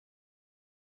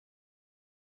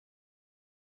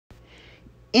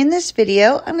In this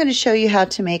video, I'm going to show you how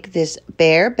to make this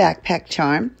bear backpack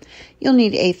charm. You'll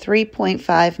need a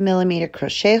 3.5 millimeter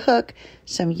crochet hook,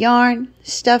 some yarn,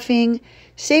 stuffing,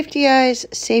 safety eyes,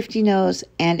 safety nose,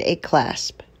 and a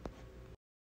clasp.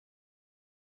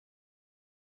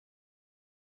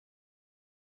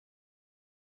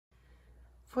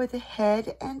 For the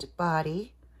head and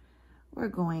body, we're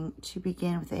going to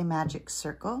begin with a magic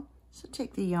circle. So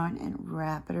take the yarn and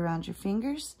wrap it around your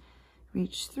fingers,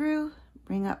 reach through,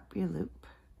 bring up your loop.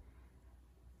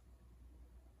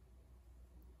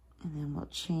 And then we'll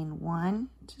chain 1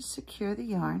 to secure the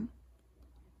yarn.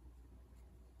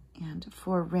 And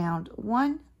for round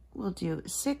 1, we'll do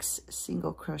 6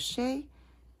 single crochet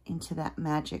into that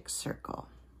magic circle.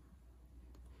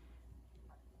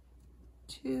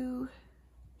 2,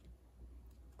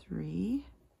 3,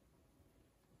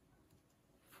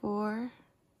 4,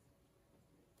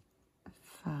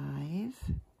 5,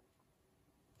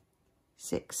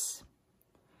 6.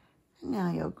 And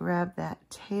now you'll grab that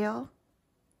tail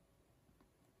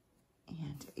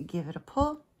and give it a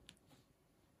pull.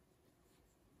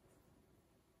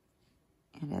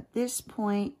 And at this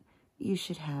point, you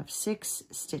should have 6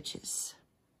 stitches.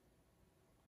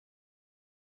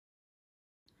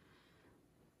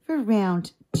 For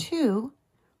round 2,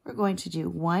 we're going to do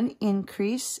 1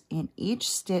 increase in each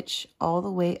stitch all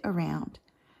the way around.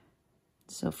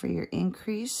 So for your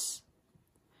increase,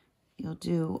 you'll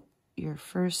do your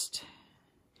first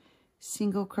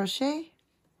single crochet,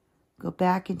 go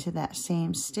back into that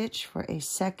same stitch for a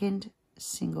second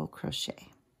single crochet.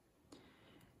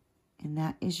 And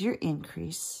that is your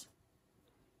increase.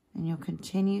 And you'll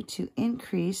continue to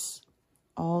increase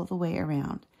all the way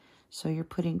around. So you're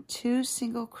putting 2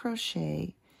 single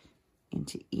crochet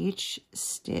into each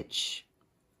stitch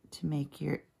to make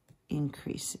your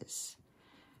increases.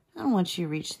 And once you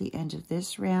reach the end of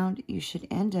this round, you should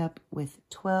end up with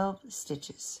 12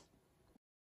 stitches.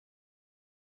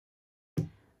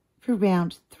 For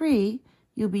round 3,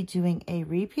 you'll be doing a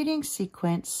repeating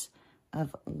sequence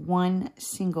of 1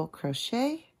 single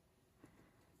crochet,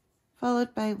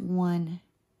 followed by 1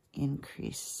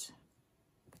 increase.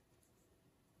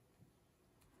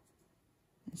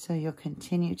 And so you'll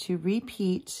continue to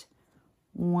repeat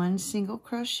 1 single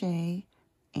crochet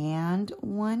and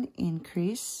 1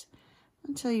 increase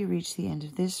until you reach the end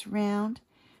of this round,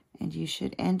 and you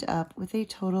should end up with a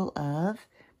total of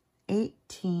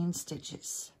 18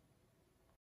 stitches.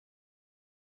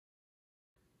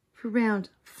 For round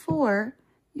 4,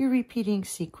 your repeating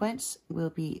sequence will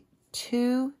be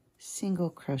 2 single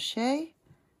crochet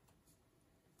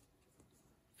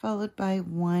followed by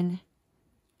 1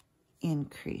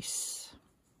 increase.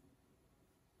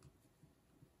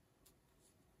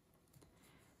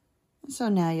 So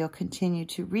now you'll continue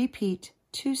to repeat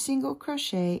 2 single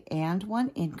crochet and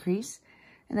 1 increase,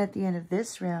 and at the end of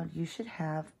this round you should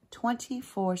have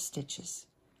 24 stitches.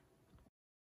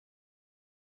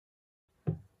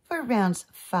 For rounds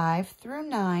 5 through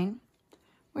 9,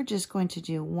 we're just going to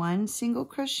do 1 single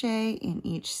crochet in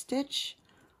each stitch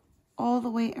all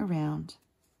the way around.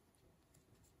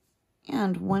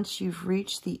 And once you've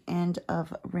reached the end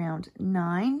of round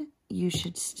 9, you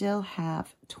should still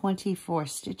have 24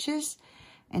 stitches,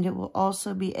 and it will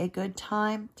also be a good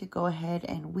time to go ahead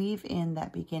and weave in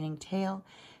that beginning tail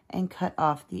and cut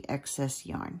off the excess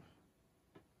yarn.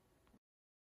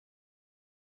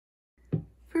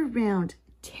 For round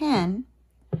 10,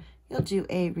 you'll do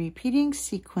a repeating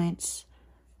sequence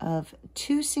of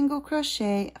 2 single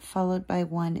crochet followed by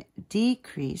 1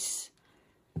 decrease.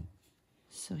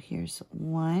 So here's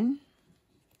 1,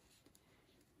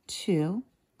 2,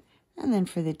 and then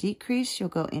for the decrease, you'll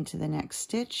go into the next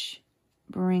stitch,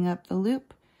 bring up the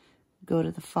loop, go to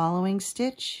the following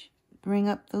stitch, bring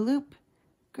up the loop,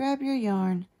 grab your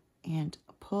yarn, and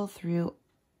pull through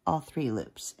all 3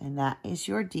 loops, and that is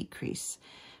your decrease.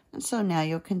 And so now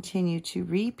you'll continue to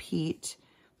repeat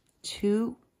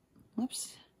 2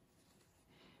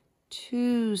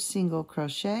 single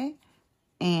crochet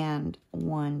and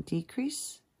 1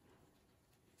 decrease.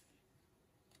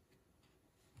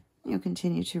 You'll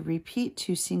continue to repeat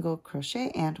 2 single crochet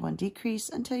and 1 decrease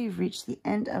until you've reached the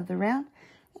end of the round,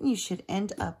 and you should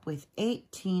end up with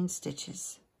 18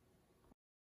 stitches.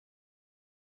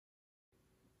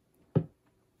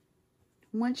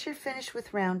 Once you're finished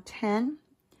with round 10,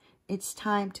 it's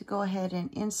time to go ahead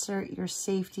and insert your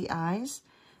safety eyes.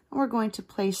 And we're going to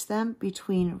place them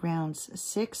between rounds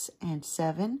 6 and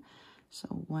 7. So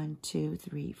 1, 2,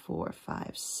 3, 4,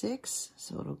 5, 6.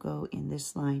 So it'll go in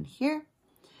this line here.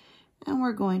 And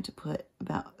we're going to put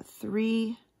about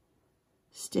 3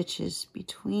 stitches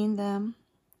between them.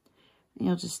 And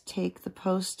you'll just take the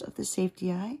post of the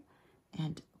safety eye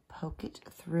and poke it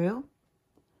through.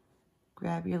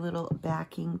 Grab your little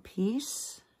backing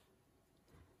piece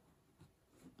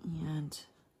and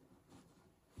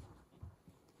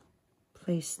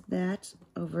place that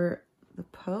over the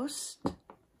post.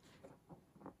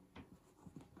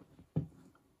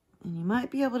 And you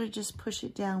might be able to just push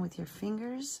it down with your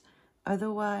fingers.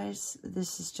 Otherwise,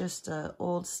 this is just an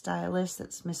old stylus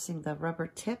that's missing the rubber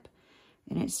tip,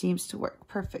 and it seems to work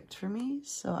perfect for me.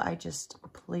 So I just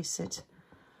place it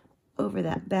over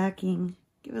that backing,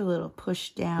 give it a little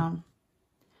push down.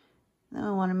 Then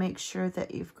I want to make sure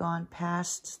that you've gone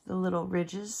past the little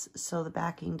ridges so the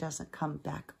backing doesn't come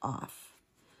back off,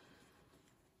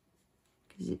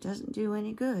 because it doesn't do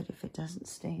any good if it doesn't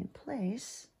stay in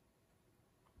place.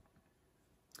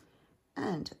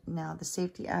 And now the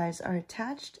safety eyes are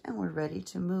attached and we're ready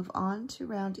to move on to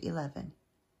round 11.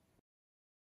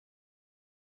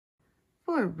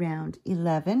 For round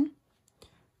 11,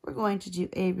 we're going to do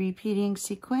a repeating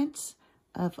sequence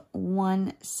of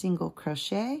 1 single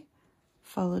crochet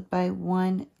followed by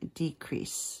 1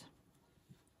 decrease.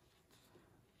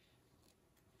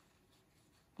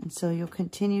 And so you'll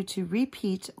continue to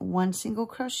repeat 1 single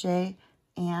crochet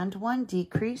and 1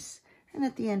 decrease. And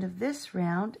at the end of this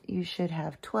round, you should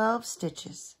have 12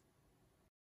 stitches.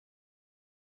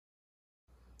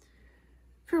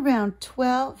 For round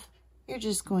 12, you're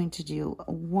just going to do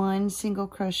 1 single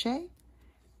crochet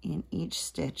in each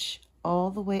stitch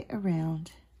all the way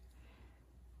around.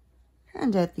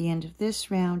 And at the end of this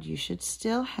round, you should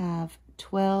still have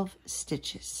 12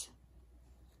 stitches.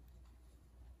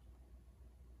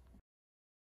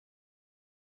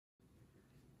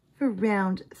 For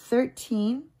round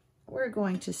 13, we're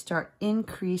going to start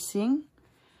increasing.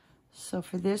 So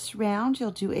for this round,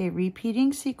 you'll do a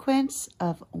repeating sequence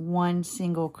of 1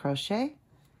 single crochet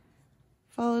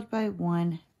followed by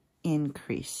 1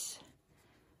 increase.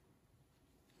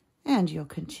 And you'll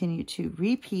continue to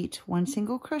repeat 1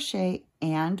 single crochet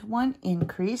and 1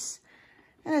 increase.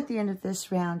 And at the end of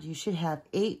this round, you should have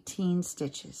 18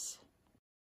 stitches.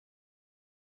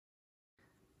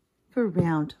 For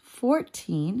round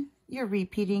 14, your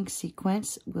repeating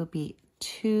sequence will be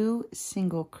 2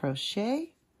 single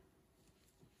crochet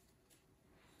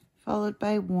followed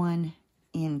by 1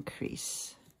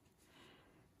 increase.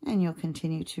 And you'll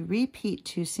continue to repeat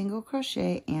 2 single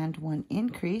crochet and 1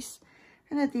 increase.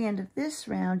 And at the end of this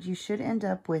round, you should end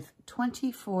up with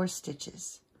 24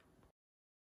 stitches.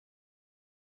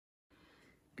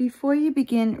 Before you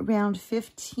begin round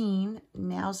 15,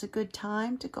 now's a good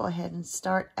time to go ahead and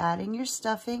start adding your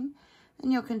stuffing,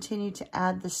 and you'll continue to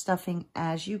add the stuffing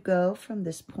as you go from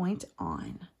this point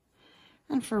on.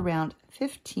 And for round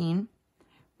 15,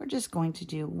 we're just going to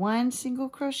do 1 single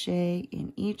crochet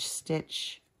in each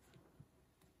stitch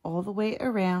all the way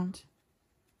around.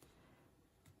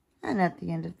 And at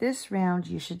the end of this round,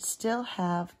 you should still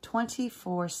have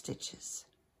 24 stitches.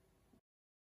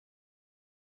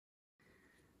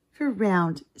 For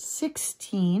round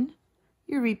 16,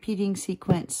 your repeating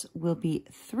sequence will be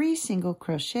 3 single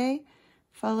crochet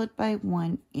followed by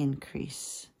 1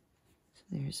 increase. So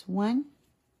there's 1,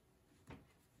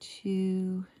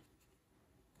 2,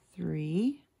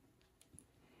 3,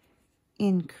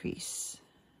 increase.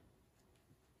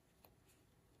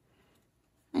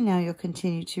 And now you'll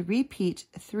continue to repeat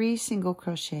 3 single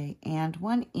crochet and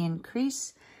 1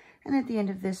 increase. And at the end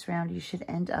of this round, you should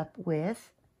end up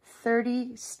with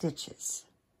 30 stitches.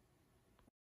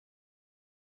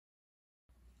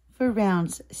 For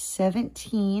rounds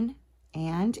 17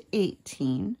 and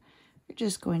 18, we're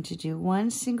just going to do 1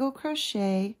 single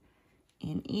crochet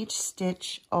in each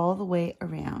stitch all the way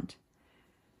around.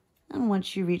 And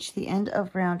once you reach the end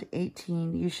of round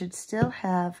 18, you should still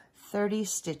have 30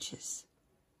 stitches.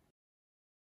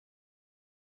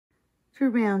 For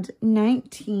round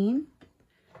 19,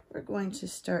 we're going to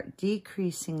start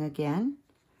decreasing again.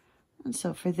 And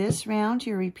so for this round,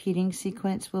 your repeating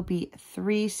sequence will be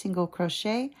 3 single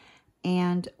crochet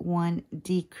and 1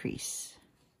 decrease.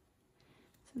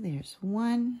 So there's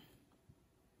 1,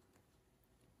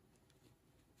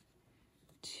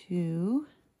 2,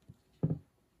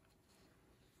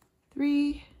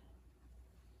 3,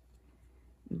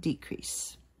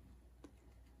 decrease.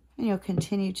 And you'll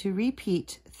continue to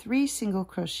repeat 3 single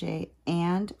crochet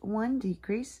and 1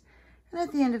 decrease. And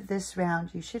at the end of this round,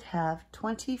 you should have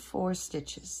 24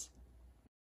 stitches.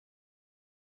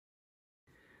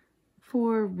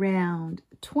 For round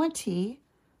 20,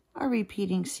 our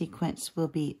repeating sequence will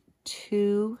be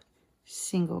 2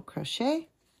 single crochet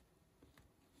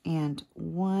and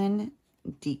 1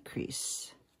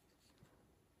 decrease.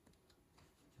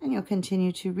 And you'll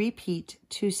continue to repeat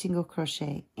 2 single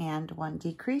crochet and 1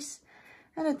 decrease.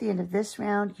 And at the end of this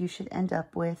round, you should end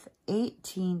up with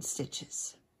 18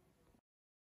 stitches.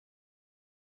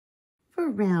 For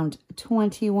round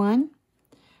 21,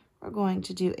 we're going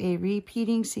to do a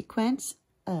repeating sequence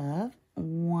of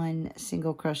 1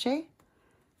 single crochet,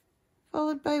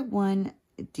 followed by 1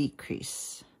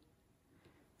 decrease.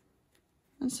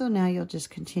 And so now you'll just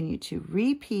continue to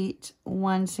repeat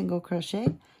 1 single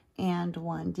crochet and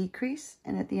 1 decrease.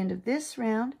 And at the end of this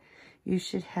round, you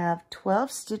should have 12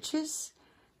 stitches.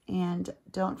 And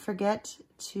don't forget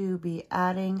to be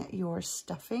adding your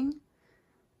stuffing,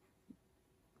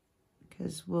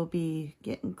 because we'll be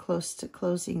getting close to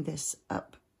closing this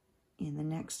up in the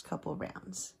next couple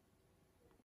rounds.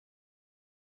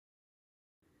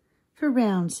 For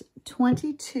rounds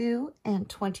 22 and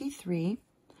 23,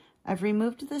 I've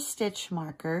removed the stitch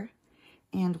marker,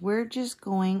 and we're just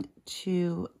going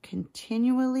to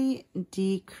continually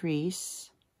decrease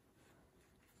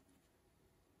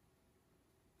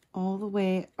all the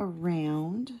way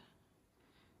around.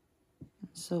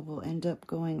 So we'll end up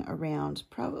going around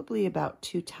probably about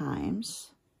 2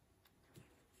 times.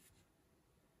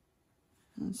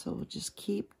 And so we'll just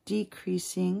keep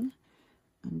decreasing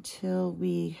until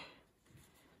we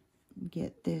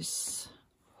get this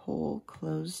hole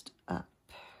closed up.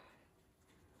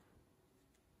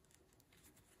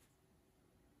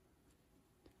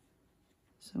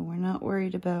 So we're not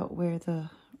worried about where the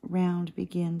round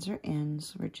begins or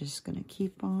ends. We're just going to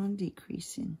keep on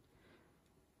decreasing.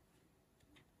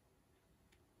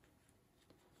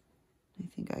 I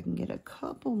think I can get a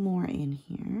couple more in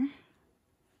here.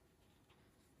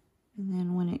 And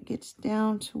then when it gets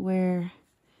down to where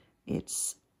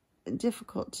it's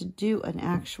difficult to do an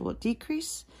actual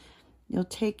decrease, you'll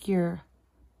take your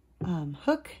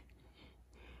hook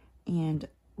and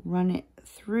run it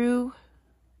through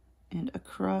and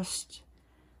across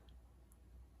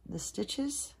the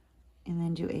stitches, and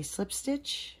then do a slip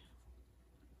stitch,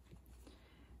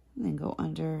 and then go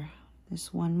under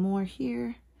this one more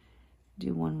here,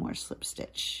 do 1 more slip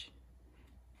stitch,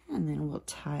 and then we'll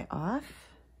tie off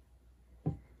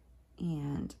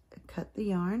and cut the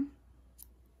yarn.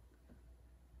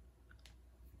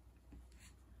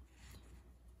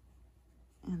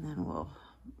 And then we'll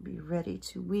be ready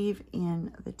to weave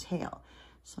in the tail.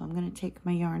 So I'm going to take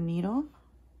my yarn needle,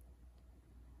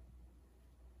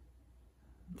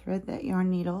 thread that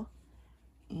yarn needle,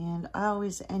 and I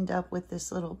always end up with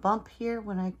this little bump here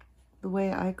when the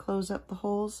way I close up the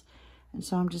holes. And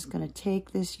so I'm just going to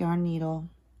take this yarn needle,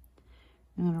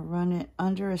 I'm going to run it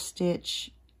under a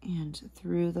stitch and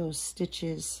through those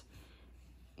stitches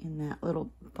in that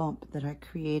little bump that I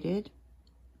created,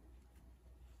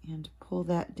 and pull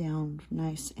that down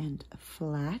nice and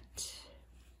flat.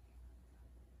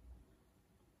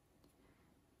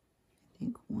 I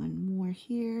think 1 more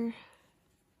here.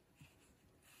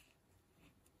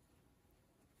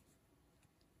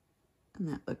 And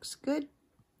that looks good.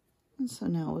 And so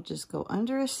now we'll just go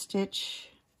under a stitch,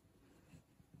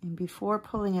 and before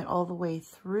pulling it all the way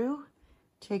through,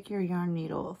 take your yarn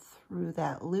needle through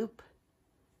that loop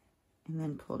and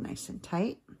then pull nice and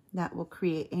tight. That will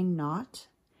create a knot.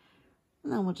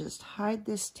 And then we'll just hide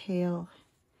this tail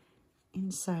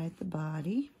inside the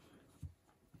body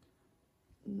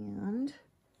and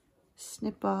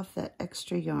snip off that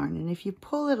extra yarn. And if you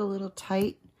pull it a little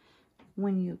tight,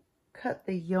 when you cut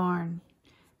the yarn,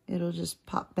 it'll just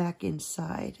pop back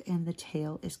inside and the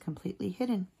tail is completely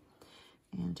hidden.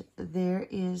 And there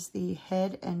is the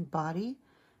head and body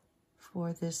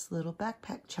for this little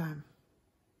backpack charm.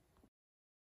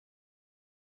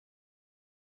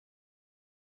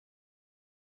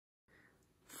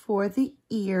 For the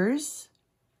ears,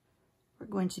 we're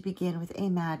going to begin with a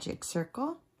magic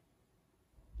circle.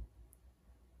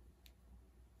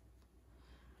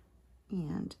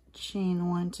 And chain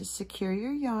 1 to secure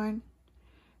your yarn,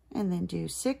 and then do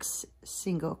 6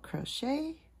 single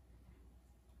crochet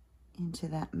into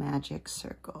that magic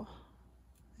circle.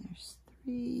 There's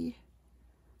 3,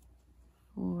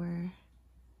 4,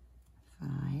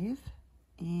 5,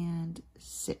 and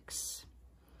 6.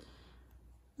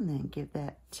 And then give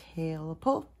that tail a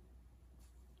pull.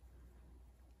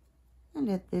 And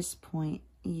at this point,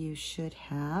 you should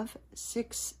have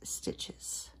 6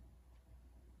 stitches.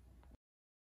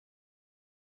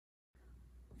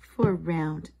 For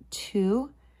round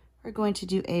 2, we're going to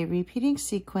do a repeating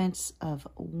sequence of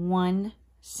 1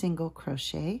 single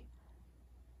crochet,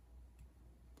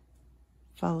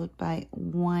 followed by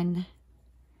 1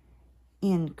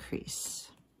 increase.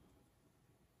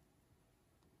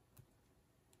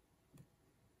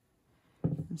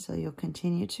 And so you'll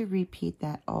continue to repeat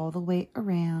that all the way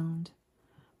around.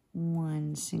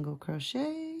 1 single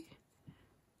crochet,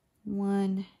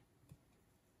 1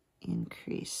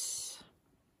 increase,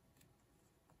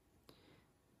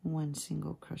 1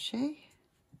 single crochet,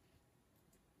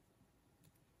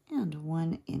 and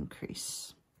 1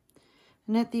 increase.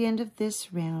 And at the end of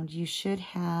this round, you should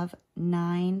have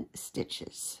 9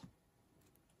 stitches.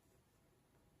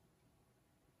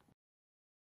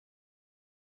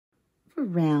 For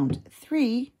round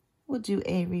 3, we'll do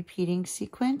a repeating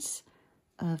sequence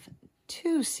of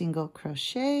 2 single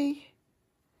crochet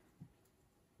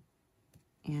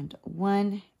and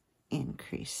 1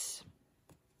 increase.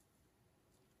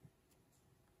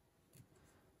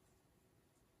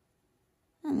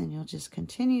 And then you'll just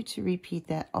continue to repeat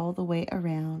that all the way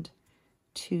around.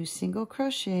 2 single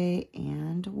crochet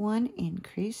and 1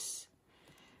 increase.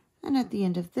 And at the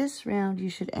end of this round, you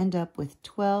should end up with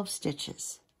 12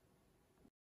 stitches.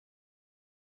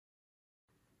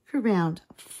 For round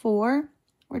 4,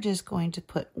 we're just going to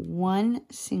put 1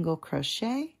 single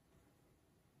crochet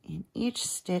in each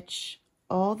stitch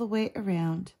all the way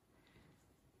around.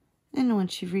 And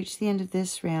once you've reached the end of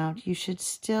this round, you should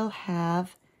still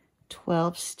have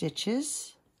 12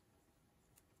 stitches.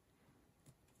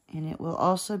 And it will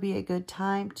also be a good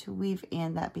time to weave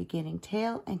in that beginning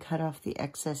tail and cut off the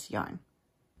excess yarn.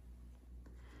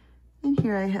 And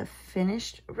here I have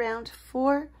finished round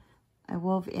 4. I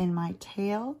wove in my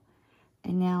tail,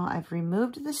 and now I've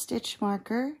removed the stitch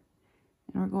marker,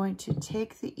 and we're going to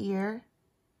take the ear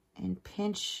and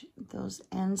pinch those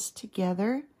ends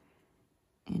together,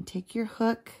 and take your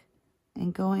hook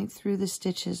and going through the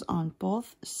stitches on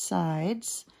both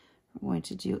sides, we're going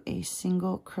to do a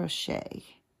single crochet.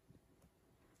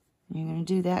 And you're going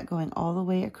to do that going all the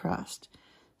way across.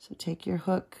 So take your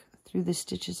hook through the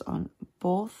stitches on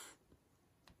both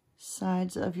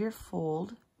sides of your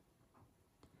fold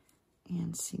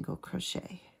and single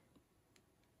crochet.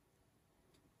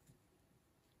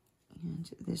 And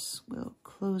this will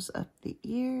close up the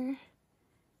ear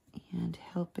and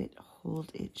help it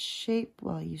hold its shape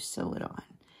while you sew it on.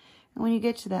 And when you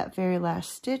get to that very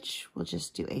last stitch, we'll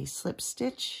just do a slip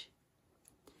stitch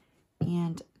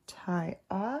and tie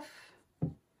off.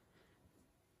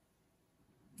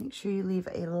 Make sure you leave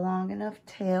a long enough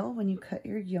tail when you cut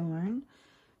your yarn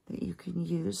that you can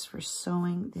use for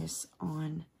sewing this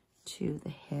on to the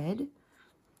head.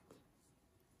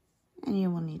 And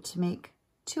you will need to make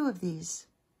 2 of these.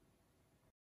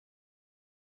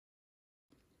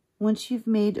 Once you've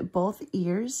made both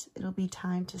ears, it'll be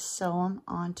time to sew them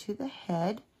onto the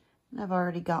head. And I've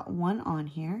already got one on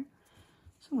here.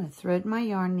 So I'm going to thread my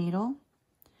yarn needle,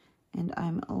 and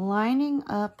I'm lining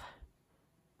up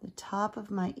the top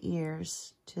of my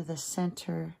ears to the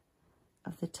center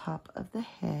of the top of the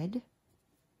head.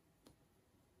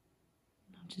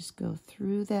 I'll just go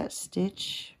through that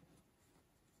stitch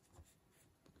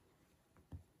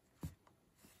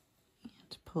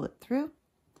and pull it through.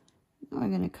 Now we're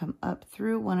going to come up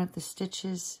through one of the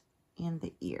stitches in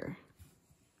the ear.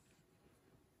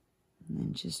 And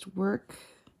then just work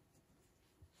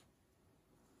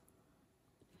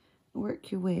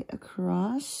your way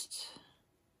across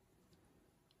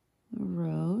the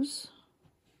rows.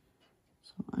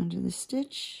 So under the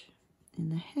stitch in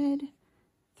the head,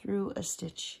 through a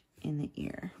stitch in the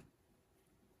ear.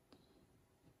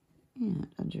 And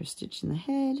under a stitch in the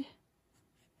head,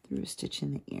 through a stitch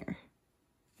in the ear.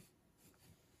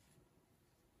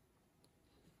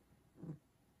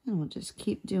 And we'll just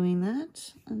keep doing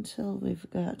that until we've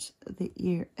got the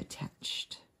ear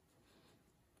attached.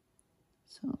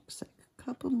 So it looks like a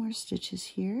couple more stitches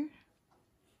here.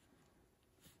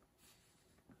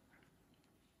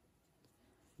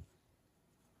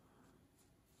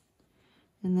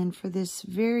 And then for this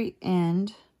very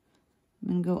end, I'm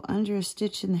going to go under a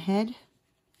stitch in the head.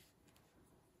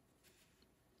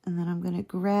 And then I'm going to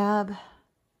grab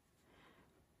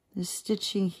the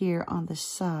stitching here on the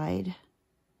side,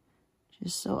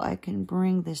 just so I can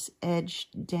bring this edge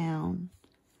down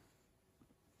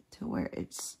to where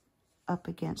it's up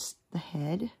against the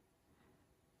head.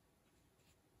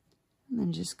 And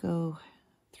then just go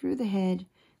through the head,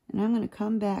 and I'm going to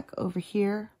come back over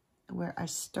here where I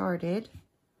started.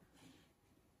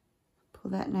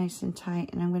 Pull that nice and tight,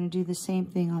 and I'm going to do the same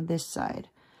thing on this side.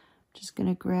 I'm just going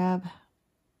to grab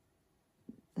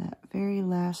that very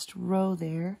last row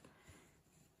there,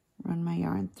 run my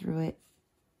yarn through it,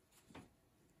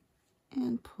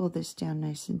 and pull this down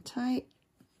nice and tight.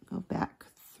 Go back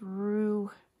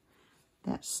through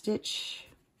that stitch,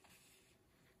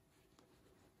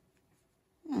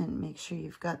 and make sure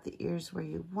you've got the ears where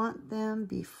you want them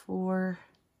before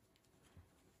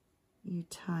you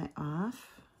tie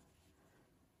off.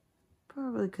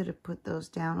 Probably could have put those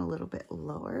down a little bit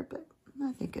lower, but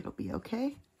I think it'll be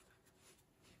okay.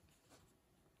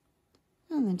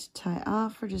 And then to tie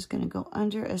off, we're just going to go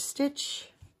under a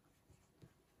stitch.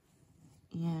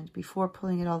 And before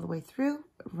pulling it all the way through,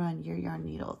 run your yarn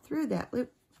needle through that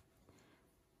loop.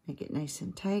 Make it nice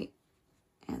and tight.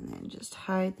 And then just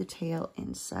hide the tail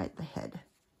inside the head.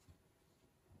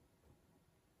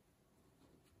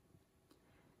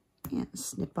 And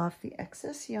snip off the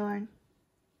excess yarn.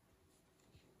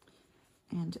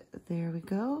 And there we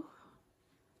go.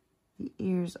 The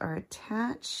ears are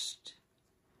attached.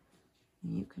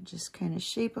 You can just kind of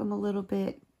shape them a little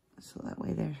bit so that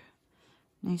way they're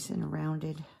nice and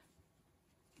rounded.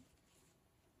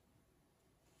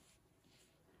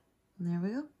 And there we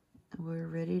go. We're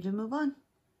ready to move on.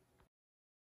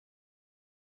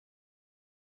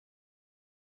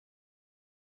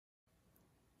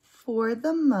 For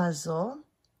the muzzle,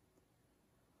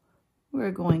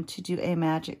 we're going to do a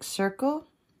magic circle.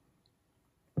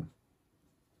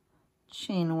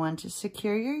 Chain 1 to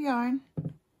secure your yarn,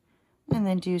 and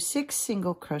then do 6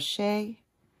 single crochet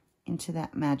into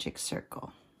that magic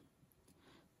circle.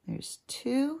 There's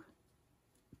 2,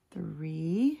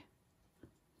 3,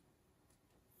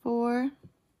 4,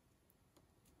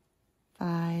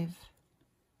 5,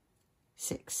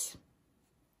 6.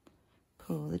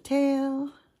 Pull the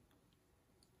tail.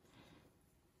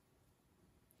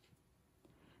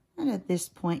 And at this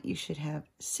point, you should have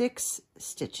 6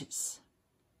 stitches.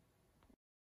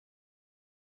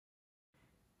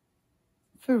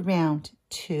 For round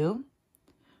 2,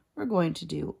 we're going to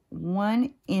do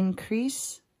 1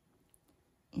 increase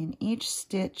in each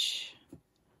stitch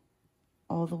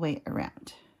all the way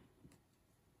around.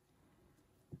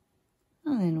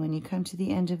 And then when you come to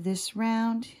the end of this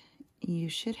round, you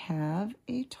should have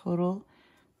a total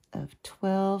of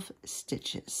 12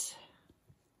 stitches.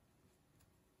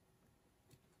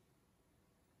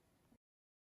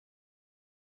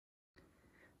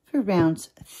 For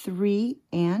rounds 3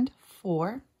 and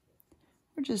 4,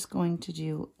 we're just going to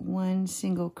do 1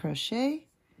 single crochet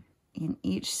in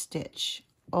each stitch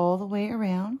all the way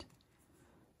around.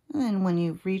 And then when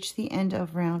you reach the end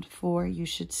of round 4, you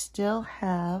should still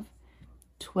have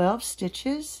 12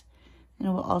 stitches, and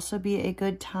it will also be a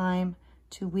good time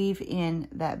to weave in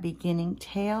that beginning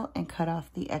tail and cut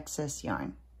off the excess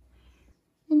yarn.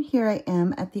 And here I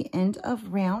am at the end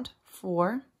of round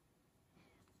 4.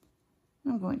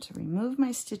 I'm going to remove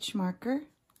my stitch marker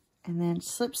and then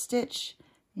slip stitch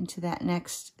into that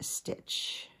next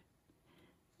stitch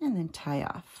and then tie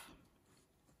off.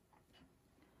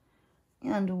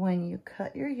 And when you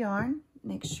cut your yarn,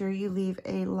 make sure you leave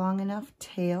a long enough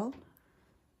tail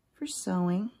for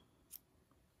sewing.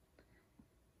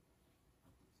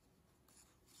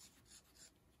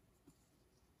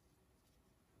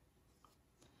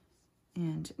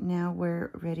 And now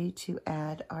we're ready to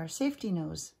add our safety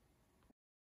nose.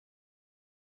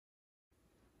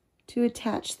 To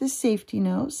attach the safety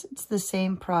nose, it's the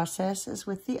same process as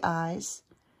with the eyes.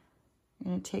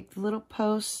 I'm going to take the little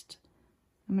post.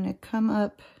 I'm going to come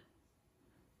up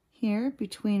here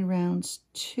between rounds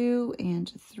 2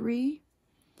 and 3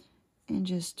 and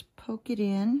just poke it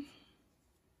in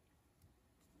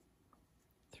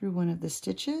through one of the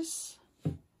stitches.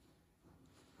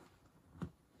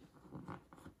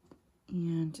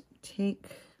 And take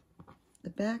the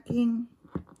backing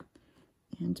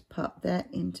and pop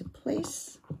that into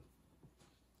place.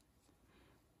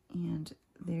 And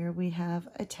there we have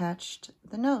attached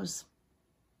the nose.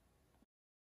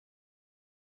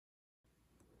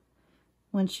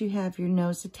 Once you have your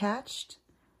nose attached,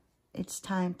 it's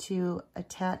time to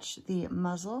attach the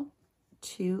muzzle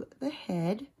to the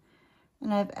head.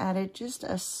 And I've added just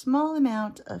a small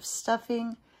amount of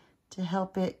stuffing to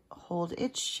help it hold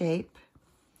its shape.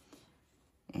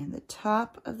 And the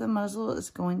top of the muzzle is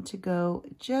going to go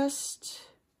just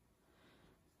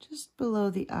below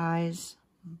the eyes.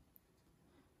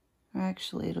 Or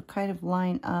actually, it'll kind of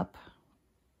line up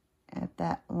at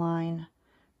that line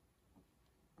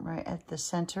right at the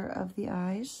center of the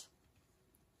eyes.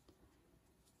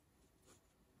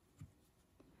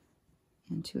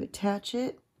 And to attach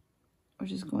it, we're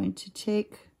just going to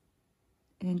take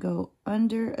and go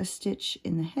under a stitch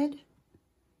in the head.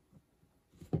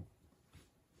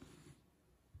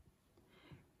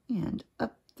 And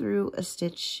up through a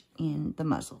stitch in the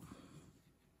muzzle.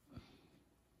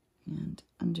 And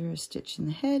under a stitch in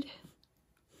the head.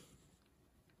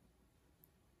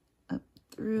 Up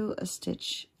through a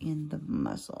stitch in the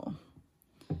muzzle.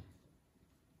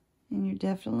 And you're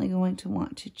definitely going to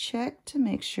want to check to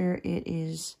make sure it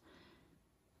is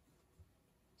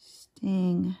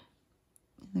staying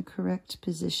in the correct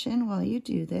position while you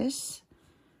do this.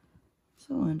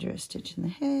 So under a stitch in the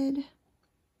head.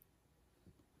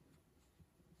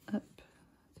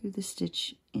 through the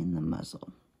stitch in the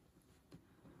muzzle.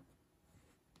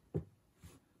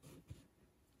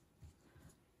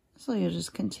 So you'll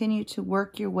just continue to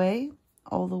work your way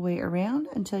all the way around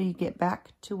until you get back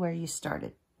to where you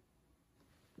started.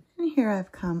 And here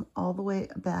I've come all the way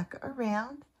back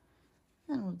around,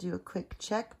 and we'll do a quick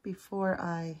check before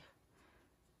I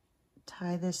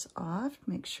tie this off.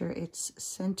 Make sure it's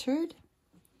centered.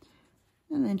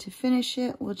 And then to finish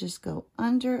it, we'll just go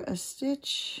under a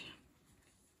stitch.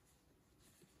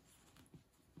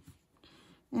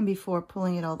 And before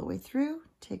pulling it all the way through,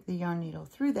 take the yarn needle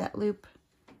through that loop,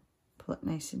 pull it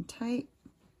nice and tight,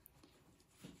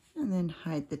 and then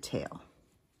hide the tail.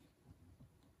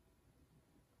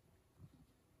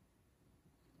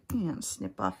 And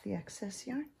snip off the excess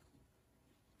yarn.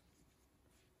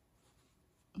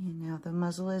 And now the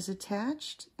muzzle is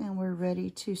attached, and we're ready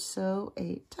to sew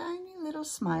a tiny little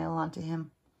smile onto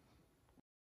him.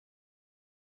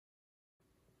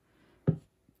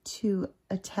 To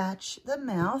attach the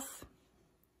mouth,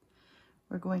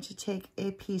 we're going to take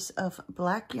a piece of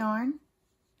black yarn,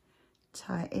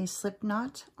 tie a slip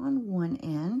knot on one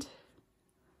end,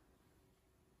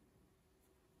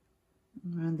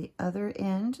 and run the other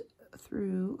end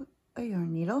through a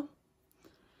yarn needle,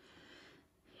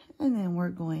 and then we're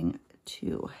going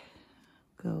to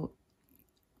go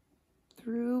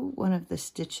through one of the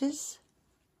stitches.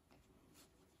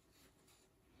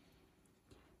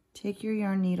 Take your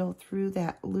yarn needle through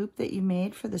that loop that you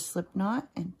made for the slip knot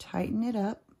and tighten it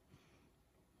up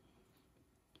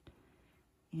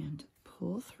and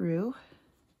pull through.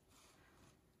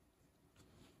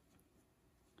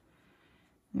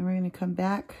 Then we're going to come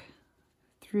back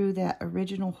through that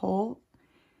original hole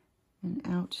and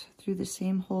out through the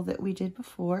same hole that we did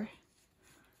before.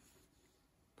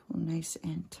 Pull nice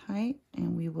and tight,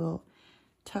 and we will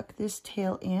tuck this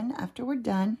tail in after we're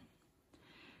done.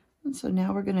 And so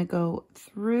now we're going to go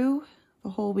through the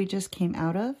hole we just came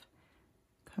out of,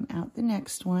 come out the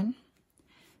next one,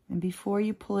 and before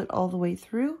you pull it all the way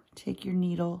through, take your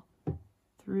needle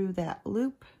through that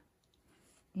loop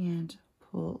and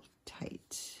pull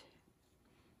tight.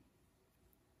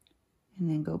 And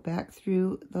then go back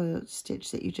through the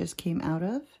stitch that you just came out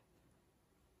of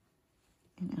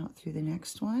and out through the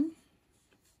next one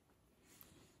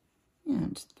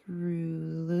and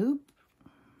through the loop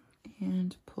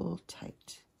and pull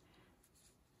tight.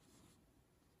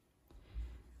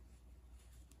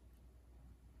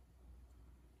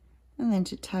 And then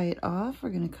to tie it off, we're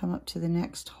going to come up to the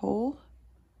next hole,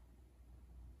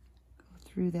 go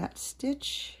through that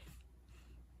stitch,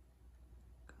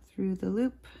 go through the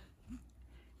loop,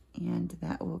 and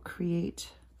that will create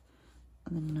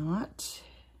the knot.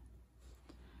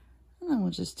 And then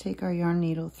we'll just take our yarn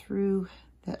needle through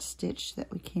that stitch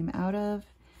that we came out of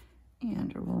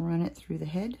and run it through the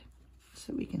head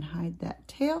so we can hide that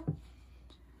tail.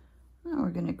 Now we're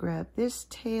going to grab this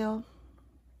tail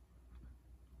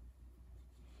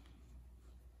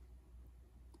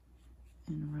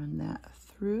and run that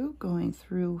through, going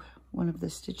through one of the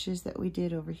stitches that we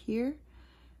did over here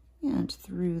and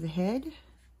through the head,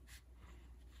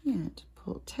 and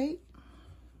pull tight,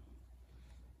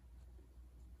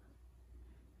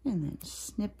 and then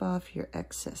snip off your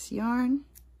excess yarn.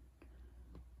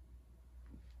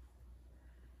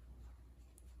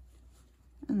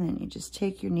 And then you just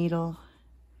take your needle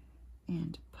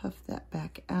and puff that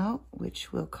back out,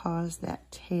 which will cause that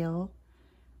tail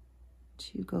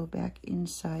to go back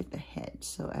inside the head.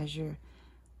 So as you're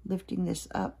lifting this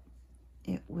up,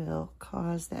 it will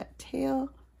cause that tail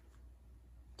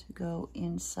to go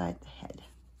inside the head.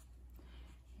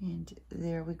 And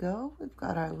there we go. We've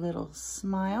got our little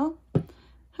smile.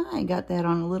 I got that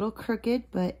on a little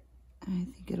crooked, but I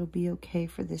think it'll be okay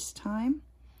for this time.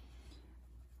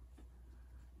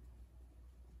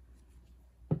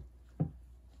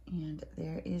 And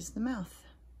there is the mouth.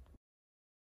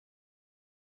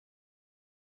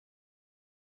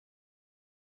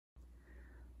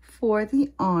 For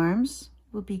the arms,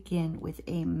 we'll begin with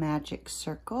a magic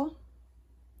circle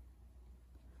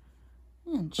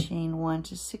and chain 1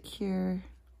 to secure,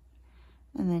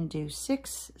 and then do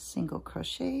 6 single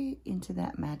crochet into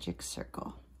that magic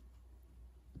circle.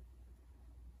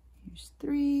 Here's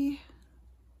 3,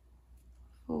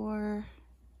 4,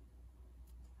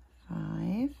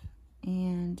 5,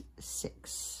 and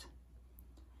 6.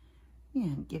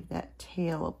 And give that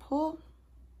tail a pull.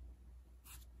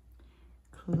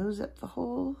 Close up the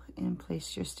hole and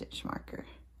place your stitch marker.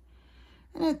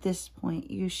 And at this point,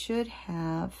 you should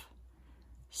have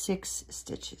 6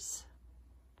 stitches.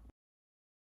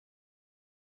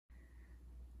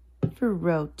 For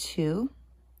row 2,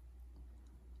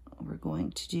 we're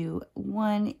going to do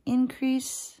 1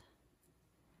 increase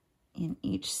in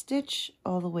each stitch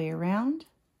all the way around.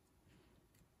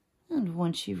 And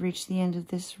once you've reached the end of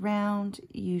this round,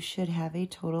 you should have a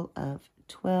total of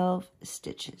 12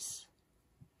 stitches.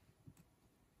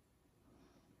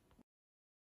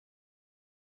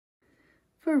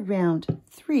 For round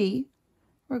 3,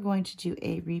 we're going to do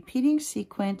a repeating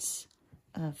sequence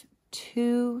of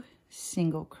 2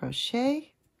 single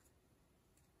crochet,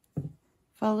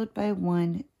 followed by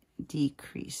 1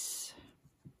 decrease.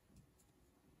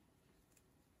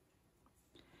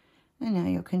 And now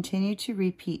you'll continue to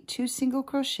repeat 2 single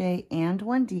crochet and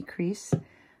 1 decrease,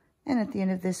 and at the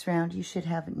end of this round you should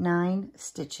have 9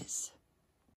 stitches.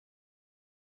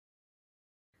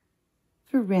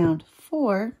 For round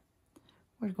 4,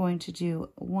 we're going to do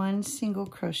 1 single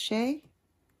crochet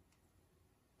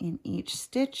in each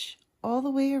stitch all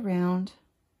the way around.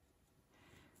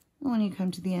 When you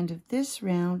come to the end of this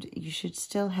round, you should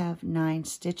still have 9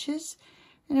 stitches,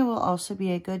 and it will also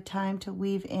be a good time to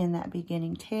weave in that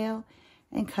beginning tail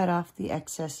and cut off the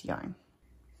excess yarn.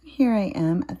 Here I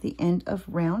am at the end of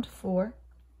round 4.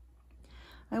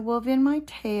 I wove in my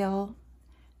tail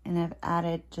and I've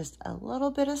added just a little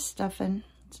bit of stuffing.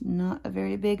 It's not a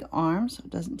very big arm, so it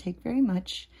doesn't take very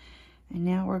much. And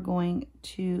now we're going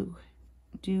to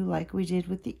do like we did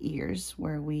with the ears,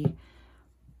 where we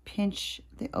pinch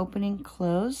the opening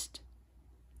closed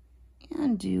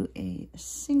and do a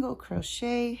single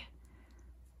crochet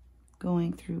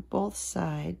going through both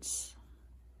sides,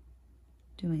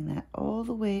 doing that all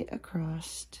the way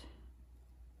across,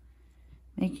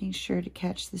 making sure to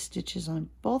catch the stitches on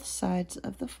both sides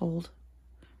of the fold.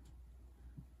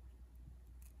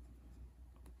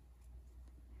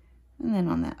 And then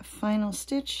on that final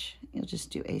stitch, you'll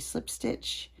just do a slip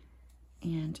stitch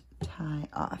and tie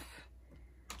off.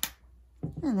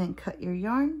 And then cut your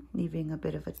yarn, leaving a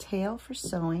bit of a tail for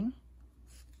sewing.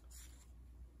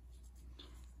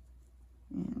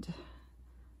 And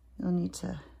you'll need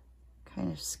to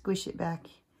kind of squish it back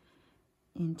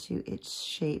into its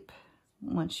shape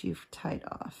once you've tied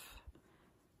off.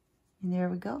 And there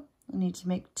we go. You'll need to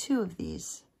make 2 of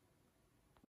these.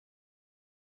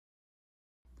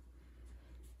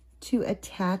 To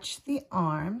attach the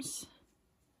arms,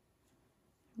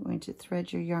 you're going to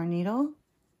thread your yarn needle.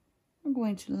 We're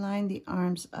going to line the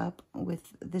arms up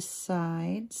with the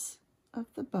sides of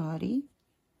the body,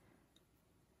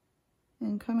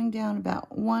 and coming down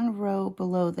about 1 row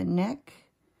below the neck,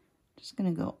 just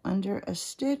going to go under a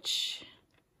stitch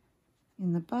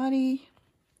in the body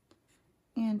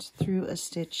and through a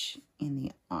stitch in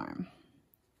the arm.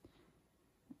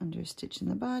 Under a stitch in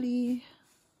the body,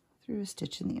 through a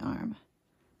stitch in the arm.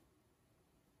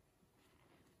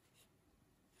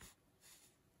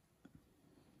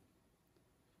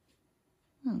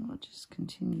 And we'll just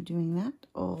continue doing that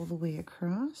all the way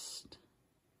across.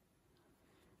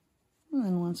 And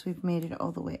then once we've made it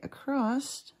all the way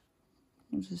across,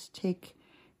 we'll just take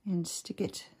and stick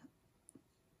it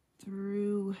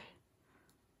through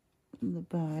the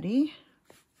body.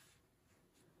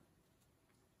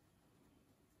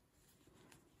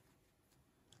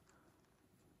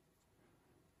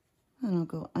 And I'll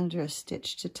go under a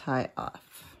stitch to tie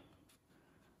off.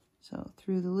 So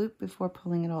through the loop before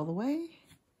pulling it all the way,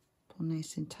 pull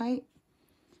nice and tight,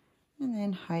 and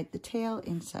then hide the tail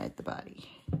inside the body.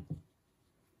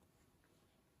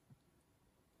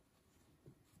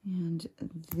 And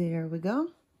there we go.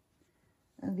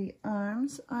 The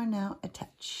arms are now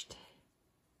attached.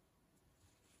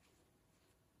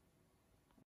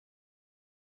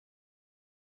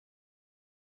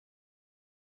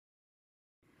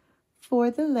 For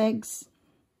the legs,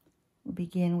 we'll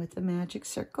begin with the magic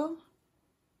circle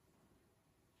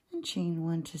and chain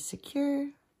 1 to secure,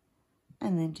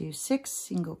 and then do 6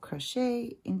 single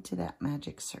crochet into that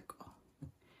magic circle.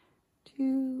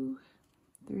 2,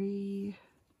 3,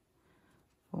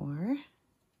 4,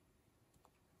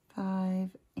 5,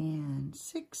 and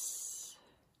 6.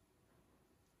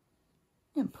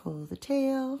 And pull the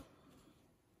tail.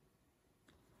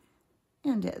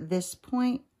 And at this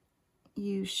point,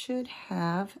 you should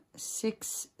have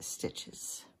 6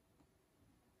 stitches.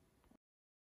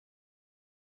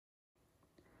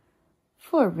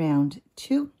 For round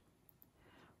 2,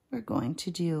 we're going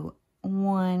to do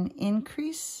 1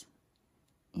 increase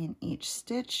in each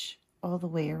stitch all the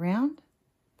way around.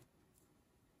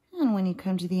 And when you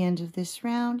come to the end of this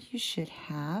round, you should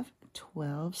have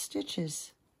 12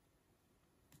 stitches.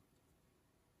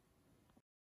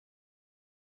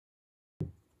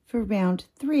 For round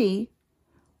 3,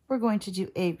 we're going to do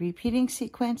a repeating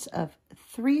sequence of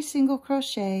 3 single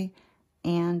crochet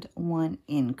and 1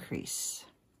 increase.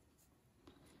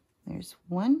 There's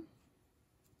 1,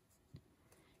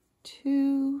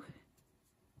 2,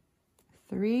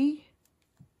 3,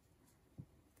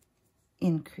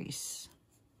 increase.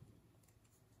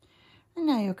 And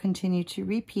now you'll continue to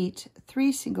repeat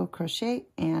 3 single crochet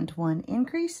and 1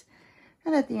 increase.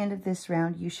 And at the end of this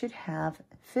round, you should have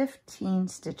 15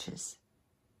 stitches.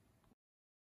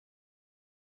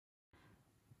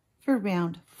 For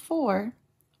round 4,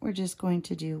 we're just going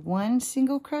to do 1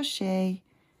 single crochet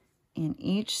in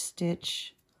each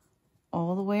stitch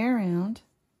all the way around.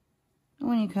 And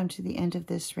when you come to the end of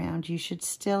this round, you should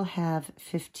still have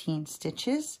 15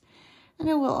 stitches. And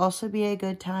it will also be a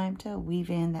good time to weave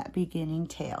in that beginning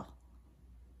tail.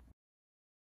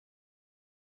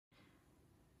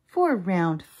 For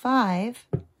round 5,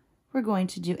 we're going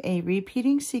to do a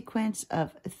repeating sequence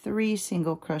of 3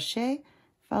 single crochet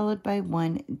followed by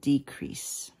 1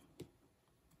 decrease.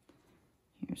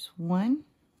 Here's 1,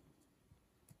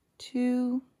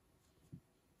 2,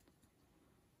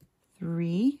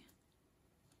 3,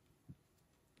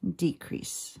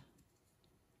 decrease.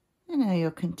 And now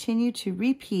you'll continue to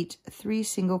repeat 3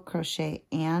 single crochet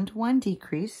and 1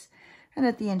 decrease. And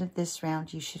at the end of this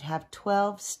round, you should have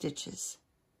 12 stitches.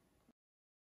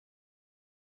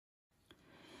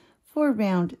 For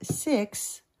round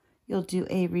 6, you'll do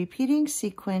a repeating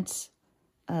sequence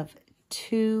of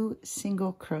 2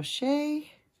 single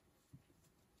crochet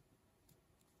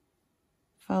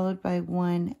followed by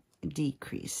 1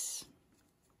 decrease.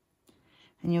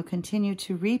 And you'll continue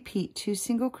to repeat 2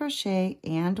 single crochet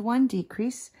and 1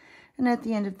 decrease. And at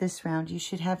the end of this round, you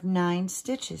should have 9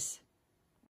 stitches.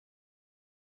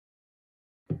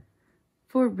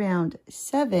 For round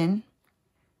 7,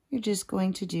 you're just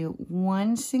going to do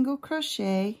 1 single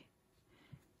crochet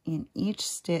in each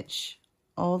stitch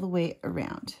all the way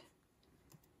around.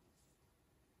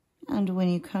 And when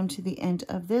you come to the end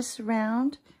of this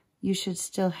round, you should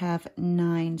still have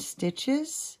 9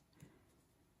 stitches.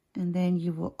 And then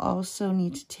you will also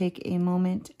need to take a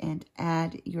moment and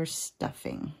add your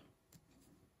stuffing.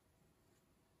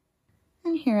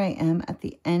 And here I am at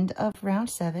the end of round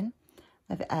 7.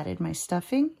 I've added my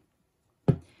stuffing.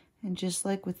 And just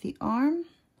like with the arm,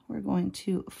 we're going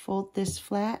to fold this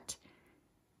flat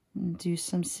and do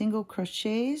some single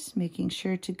crochets, making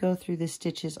sure to go through the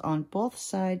stitches on both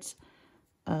sides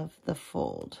of the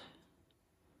fold.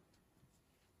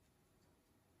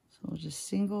 We'll just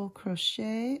single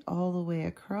crochet all the way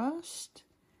across.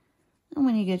 And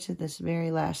when you get to this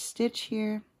very last stitch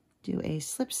here, do a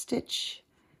slip stitch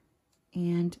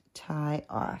and tie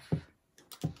off.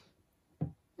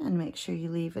 And make sure you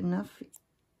leave enough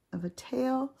of a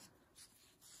tail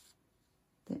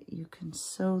that you can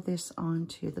sew this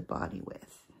onto the body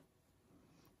with.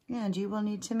 And you will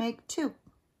need to make 2.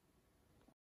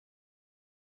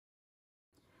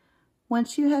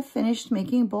 Once you have finished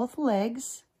making both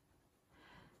legs,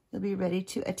 you'll be ready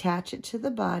to attach it to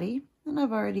the body. And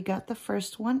I've already got the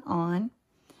first one on.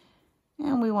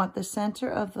 And we want the center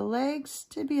of the legs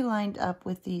to be lined up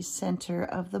with the center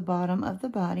of the bottom of the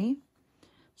body.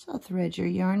 So thread your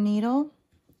yarn needle.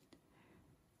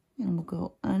 And we'll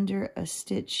go under a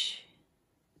stitch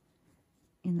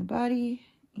in the body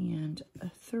and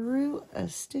through a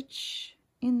stitch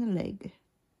in the leg.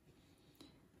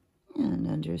 And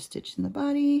under a stitch in the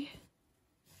body,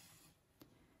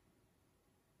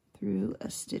 through a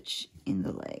stitch in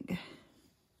the leg.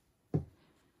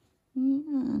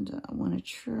 And I want to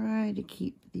try to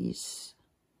keep these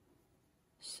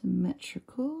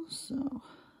symmetrical, so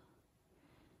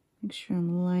make sure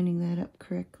I'm lining that up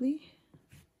correctly.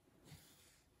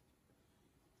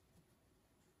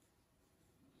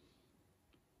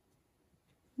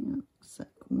 Yeah, looks like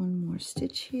one more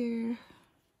stitch here.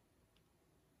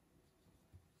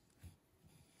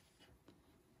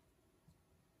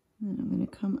 And I'm going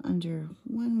to come under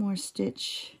one more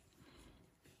stitch,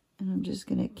 and I'm just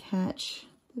going to catch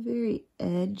the very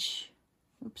edge,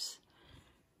 oops,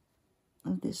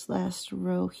 of this last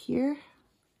row here,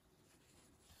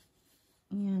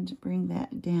 and bring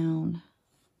that down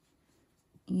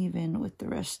even with the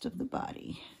rest of the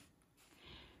body.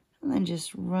 And then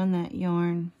just run that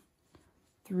yarn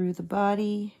through the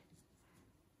body,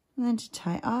 and then to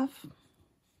tie off,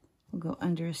 we'll go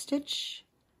under a stitch,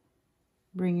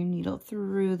 bring your needle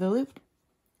through the loop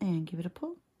and give it a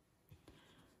pull.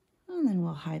 And then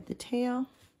we'll hide the tail,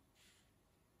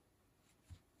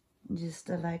 just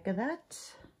like that.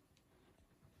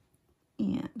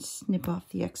 And snip off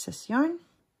the excess yarn.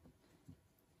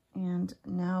 And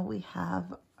now we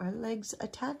have our legs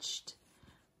attached.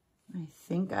 I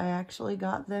think I actually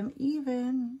got them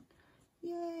even.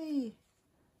 Yay!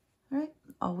 All right,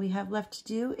 all we have left to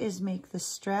do is make the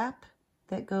strap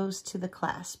that goes to the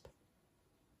clasp.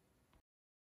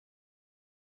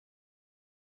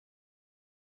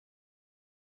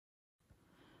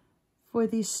 For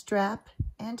the strap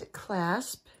and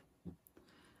clasp,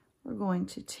 we're going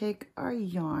to take our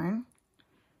yarn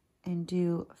and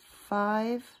do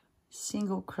 5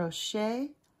 single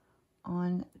crochet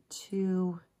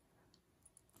onto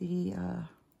the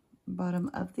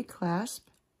bottom of the clasp.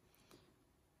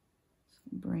 So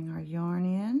bring our yarn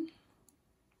in.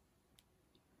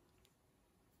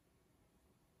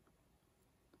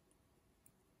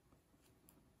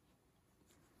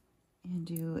 And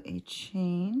do a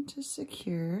chain to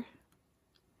secure.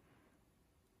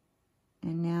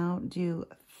 And now do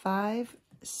 5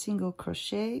 single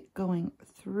crochet going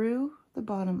through the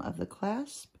bottom of the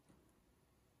clasp.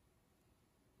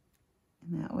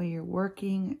 And that way you're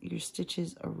working your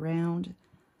stitches around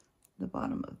the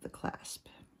bottom of the clasp.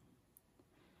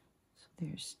 So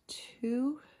there's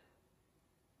 2.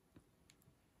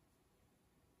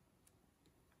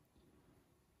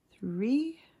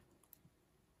 3.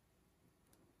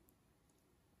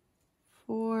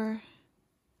 4.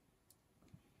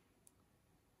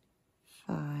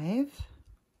 5.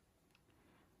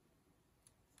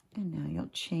 And now you'll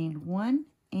chain 1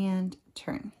 and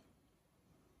turn.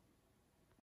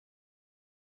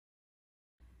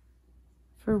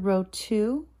 For row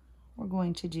 2, we're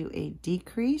going to do a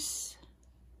decrease,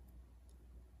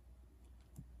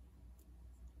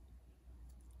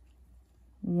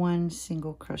 one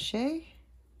single crochet,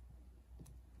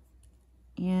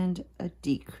 and a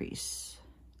decrease.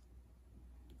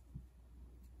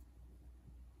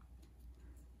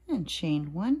 And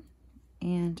chain 1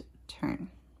 and turn.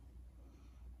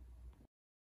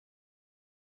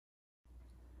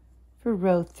 For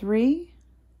row 3,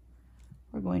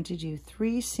 we're going to do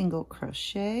 3 single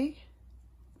crochet,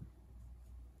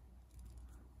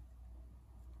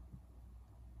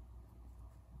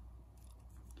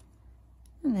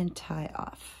 and then tie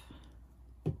off.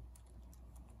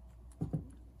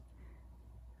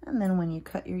 And then when you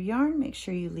cut your yarn, make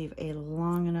sure you leave a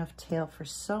long enough tail for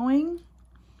sewing.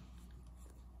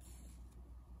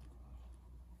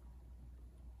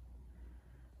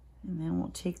 And then we'll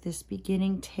take this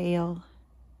beginning tail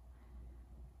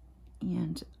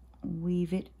and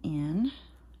weave it in.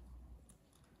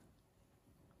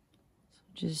 So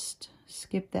just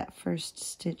skip that first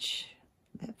stitch,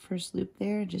 that first loop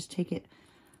there, just take it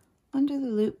under the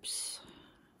loops,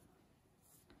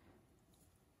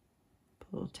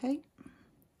 pull tight,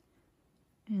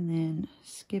 and then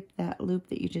skip that loop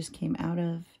that you just came out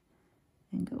of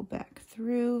and go back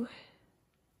through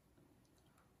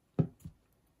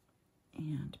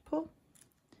and pull.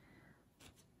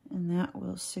 And that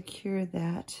will secure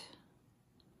that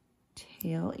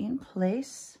tail in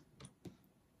place.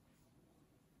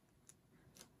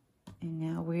 And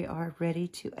now we are ready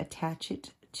to attach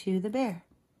it to the bear.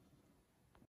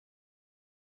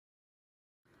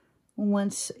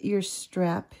 Once your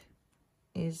strap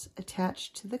is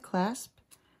attached to the clasp,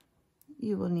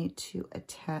 you will need to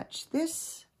attach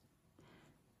this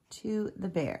to the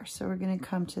bear. So we're going to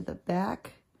come to the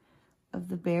back of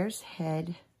the bear's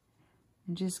head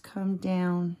and just come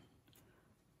down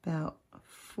about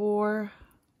 4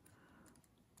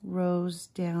 rows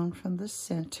down from the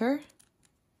center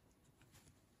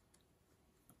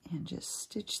and just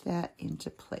stitch that into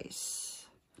place.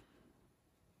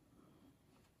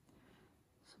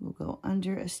 So we'll go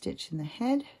under a stitch in the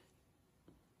head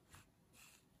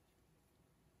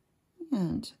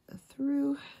and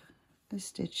through a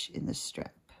stitch in the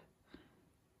strap.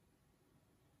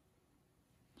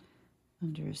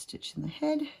 Under a stitch in the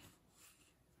head,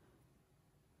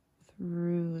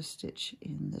 through a stitch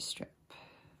in the strap.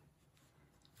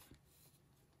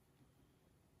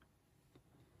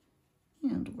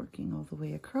 And working all the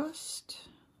way across,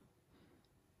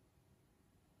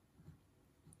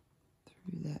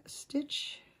 through that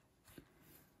stitch.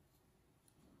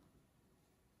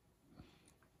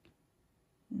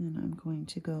 And I'm going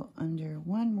to go under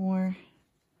one more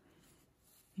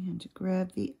and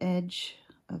grab the edge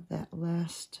of that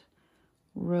last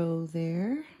row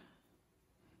there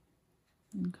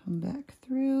and come back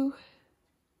through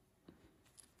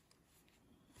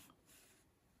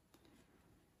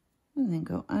and then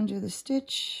go under the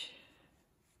stitch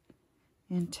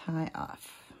and tie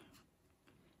off.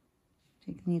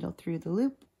 Take the needle through the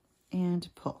loop and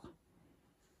pull.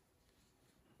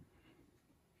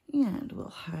 And we'll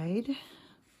hide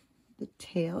the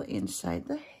tail inside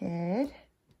the head.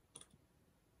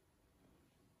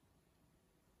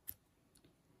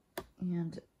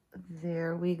 And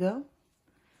there we go.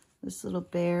 This little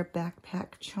bear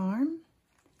backpack charm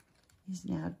is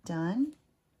now done.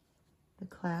 The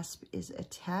clasp is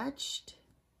attached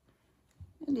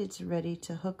and it's ready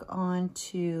to hook on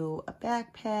to a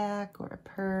backpack or a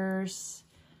purse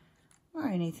or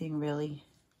anything really.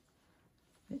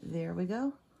 There we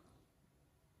go.